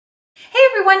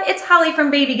everyone, it's Holly from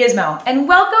Baby Gizmo, and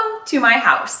welcome to my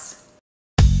house.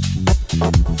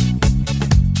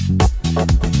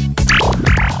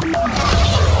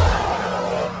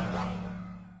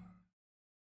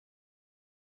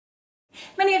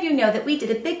 Many of you know that we did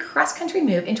a big cross-country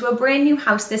move into a brand new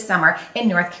house this summer in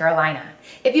North Carolina.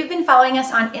 If you've been following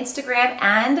us on Instagram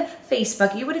and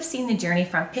Facebook, you would have seen the journey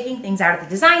from picking things out at the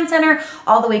design center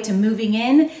all the way to moving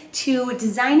in to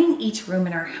designing each room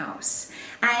in our house.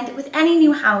 And with any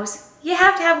new house, you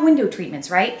have to have window treatments,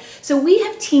 right? So we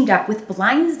have teamed up with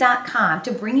Blinds.com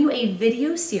to bring you a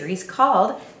video series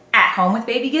called At Home with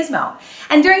Baby Gizmo.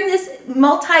 And during this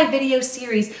multi-video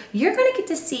series, you're gonna get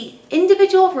to see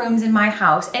individual rooms in my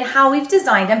house and how we've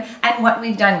designed them and what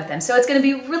we've done with them. So it's gonna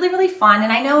be really, really fun.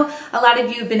 And I know a lot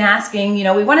of you have been asking, you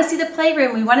know, we wanna see the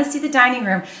playroom, we wanna see the dining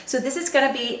room. So this is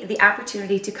gonna be the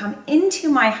opportunity to come into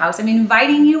my house. I'm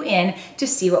inviting you in to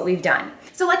see what we've done.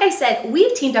 So like I said,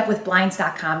 we've teamed up with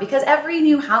Blinds.com because every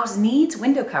new house needs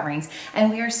window coverings, and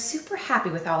we are super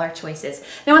happy with all our choices.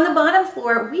 Now on the bottom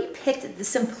floor, we picked the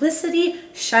Simplicity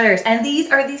shutters, and these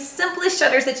are the simplest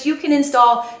shutters that you can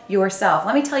install yourself.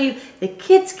 Let me tell you, the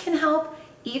kids can help,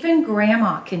 even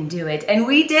grandma can do it. And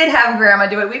we did have grandma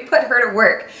do it. We put her to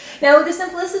work. Now the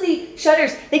Simplicity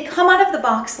shutters, they come out of the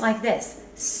box like this.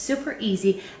 Super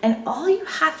easy, and all you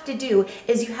have to do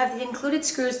is you have the included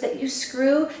screws that you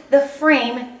screw the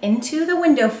frame into the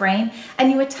window frame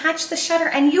and you attach the shutter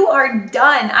and you are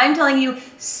done. I'm telling you,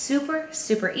 super,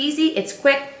 super easy. It's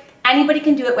quick. Anybody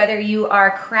can do it, whether you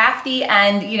are crafty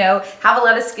and have a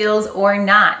lot of skills or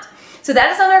not. So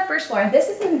that is on our first floor. This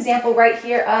is an example right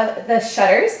here of the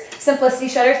shutters, Simplicity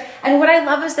shutters. And what I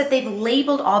love is that they've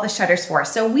labeled all the shutters for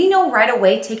us. So we know right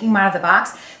away, taking them out of the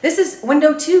box, this is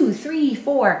window 2, 3,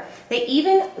 4. They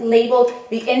even labeled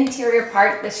the interior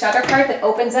part, the shutter part that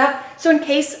opens up. So in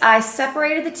case I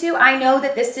separated the two, I know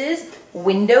that this is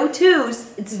window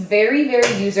 2s. It's very,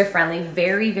 very user-friendly,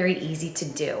 very, very easy to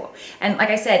do. And like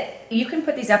I said, you can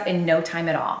put these up in no time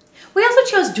at all. We also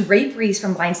chose draperies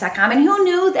from Blinds.com, and who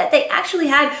knew that they actually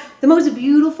had the most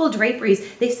beautiful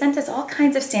draperies. They sent us all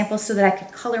kinds of samples so that I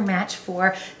could color match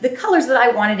for the colors that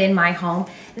I wanted in my home.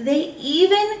 They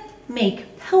even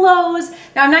make pillows.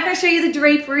 Now I'm not going to show you the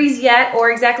draperies yet or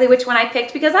exactly which one I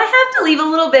picked because I have to leave a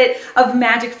little bit of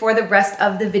magic for the rest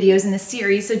of the videos in the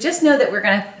series. So just know that we're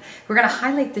going to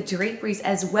highlight the draperies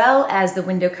as well as the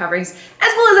window coverings,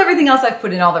 as well as everything else I've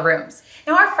put in all the rooms.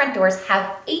 Now our front doors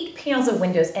have 8 panels of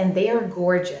windows and they are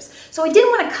gorgeous. So I didn't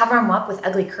want to cover them up with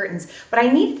ugly curtains, but I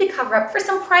needed to cover up for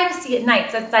some privacy at night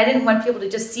since I didn't want people to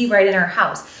just see right in our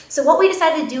house. So what we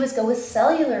decided to do is go with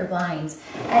cellular blinds.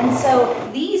 And so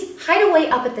these hide away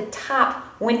up at the top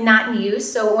when not in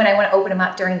use, so when I want to open them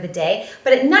up during the day.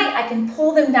 But at night I can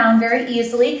pull them down very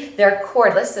easily. They're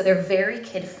cordless, so they're very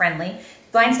kid-friendly.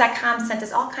 Blinds.com sent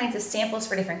us all kinds of samples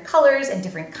for different colors and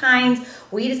different kinds.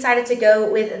 We decided to go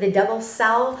with the double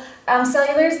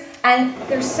cellulars, and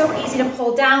they're so easy to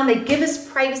pull down. They give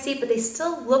us privacy, but they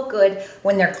still look good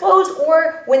when they're closed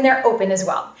or when they're open as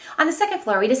well. On the second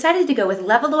floor, we decided to go with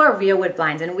Levolor real wood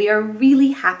blinds, and we are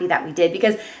really happy that we did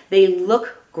because they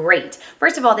look great.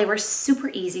 First of all, they were super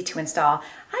easy to install.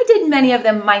 I did many of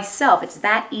them myself. It's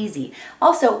that easy.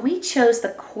 Also, we chose the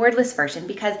cordless version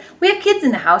because we have kids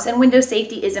in the house and window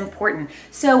safety is important.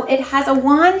 So it has a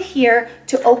wand here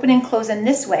to open and close in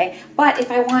this way, but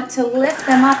if I want to lift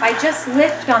them up, I just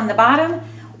lift on the bottom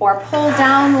or pull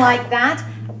down like that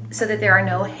so that there are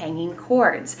no hanging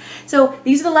cords. So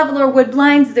these are the Levolor wood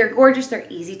blinds. They're gorgeous, they're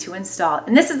easy to install.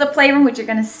 And this is the playroom, which you're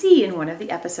gonna see in one of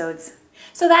the episodes.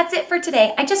 So that's it for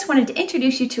today. I just wanted to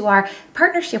introduce you to our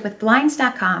partnership with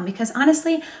Blinds.com because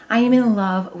honestly, I am in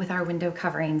love with our window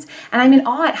coverings and I'm in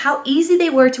awe at how easy they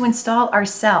were to install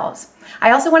ourselves.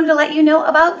 I also wanted to let you know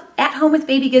about At Home with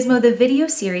Baby Gizmo, the video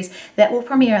series that will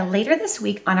premiere later this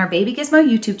week on our Baby Gizmo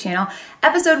YouTube channel.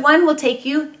 Episode 1 will take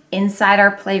you inside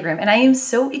our playroom, and I am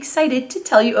so excited to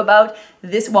tell you about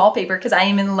this wallpaper because I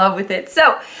am in love with it.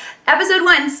 So, episode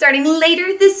 1 starting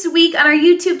later this week on our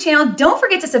YouTube channel. Don't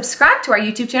forget to subscribe to our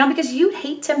YouTube channel because you'd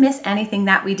hate to miss anything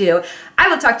that we do. I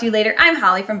will talk to you later. I'm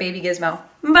Holly from Baby Gizmo.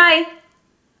 Bye!